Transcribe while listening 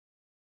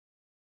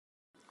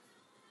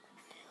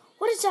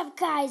What is up,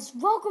 guys?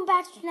 Welcome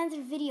back to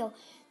another video.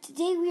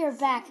 Today we are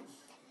back,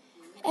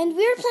 and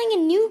we are playing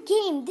a new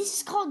game. This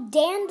is called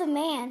Dan the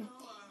Man.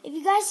 If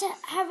you guys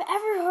have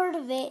ever heard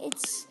of it,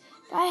 it's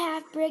by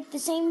Halfbrick, the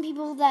same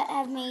people that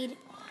have made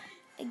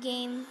a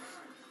game.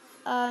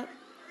 If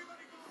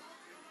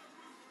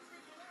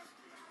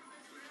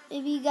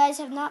you guys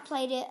have not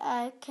played it,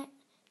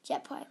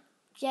 Jetpack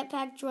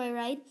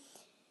Joyride.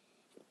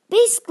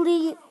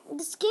 Basically,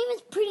 this game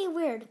is pretty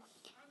weird.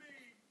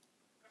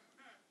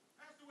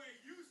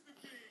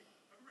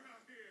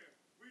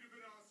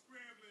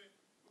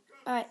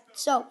 Alright,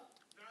 so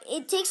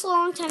it takes a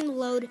long time to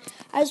load.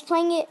 I was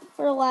playing it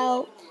for a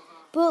while,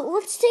 but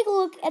let's take a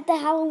look at the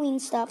Halloween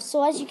stuff.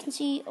 So as you can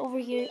see over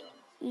here,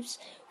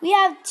 we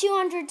have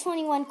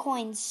 221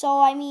 coins. So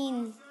I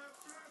mean,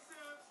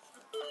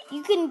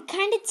 you can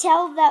kind of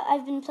tell that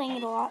I've been playing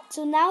it a lot.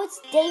 So now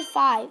it's day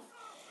 5.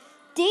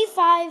 Day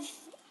 5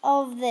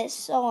 of this.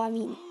 So I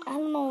mean, I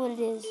don't know what it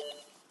is,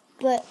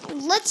 but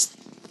let's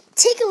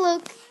take a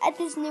look at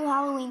this new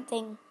Halloween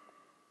thing.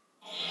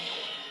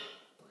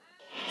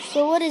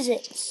 So what is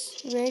it?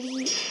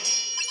 Ready?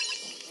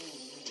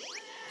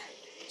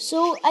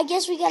 So I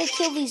guess we gotta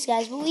kill these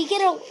guys, but we get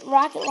a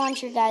rocket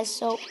launcher, guys.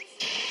 So,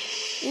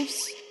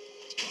 oops.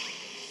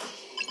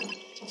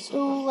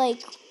 So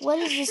like, what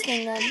is this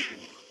thing then?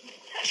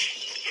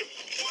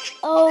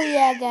 Oh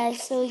yeah,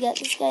 guys. So we got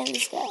this guy and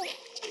this guy.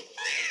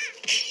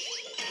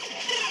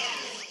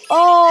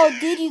 Oh,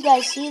 did you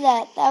guys see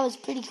that? That was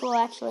pretty cool,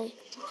 actually.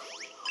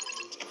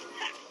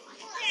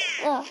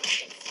 Ugh.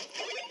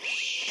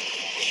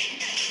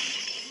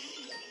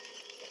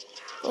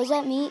 Was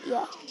that me?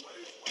 Yeah.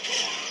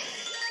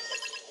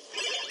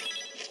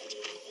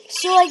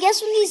 So I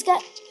guess when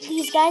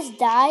these guys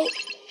die,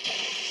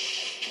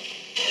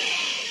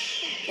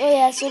 oh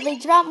yeah, so they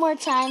drop more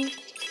time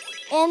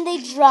and they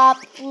drop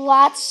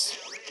lots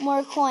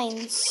more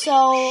coins.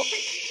 So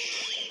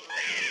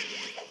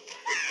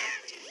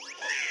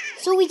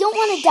we don't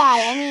want to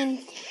die. I mean,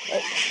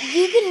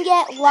 you can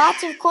get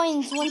lots of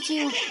coins once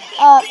you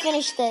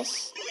finish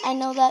this. I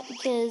know that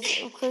because,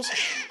 of course,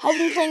 I've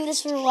been playing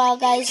this for a while,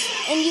 guys.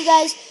 And you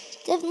guys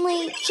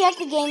definitely check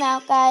the game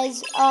out,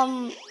 guys.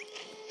 I'll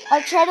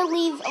try to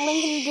leave a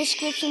link in the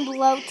description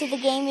below to the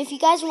game if you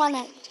guys want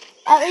to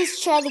at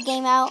least try the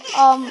game out.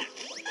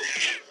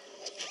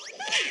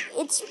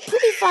 It's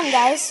pretty fun,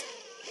 guys.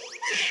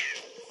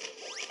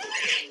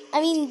 I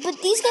mean, but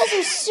these guys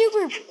are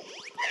super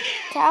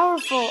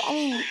powerful. I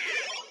mean,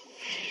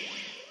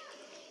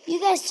 you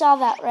guys saw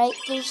that, right?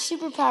 They're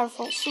super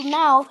powerful. So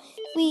now,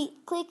 if we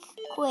click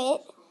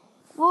quit,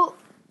 well,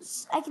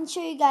 I can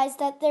show you guys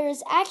that there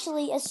is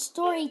actually a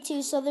story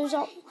too. So there's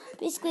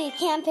basically a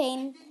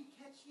campaign,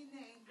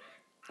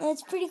 and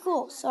it's pretty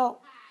cool. So.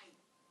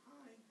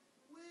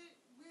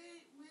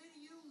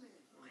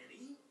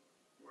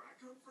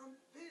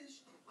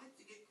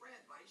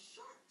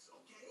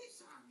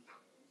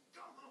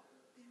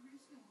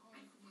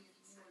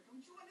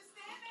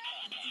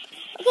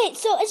 Okay,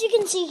 so as you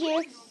can see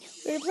here,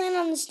 we're playing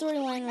on the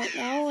storyline right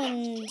now,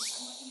 and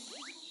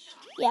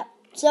yeah,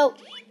 so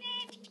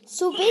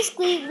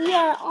basically we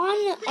are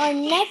on our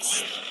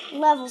next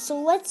level.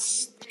 So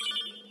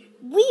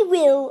we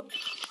will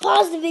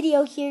pause the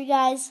video here,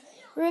 guys.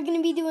 We're going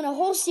to be doing a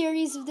whole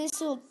series of this,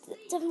 so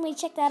definitely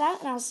check that out,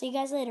 and I'll see you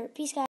guys later.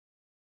 Peace, guys.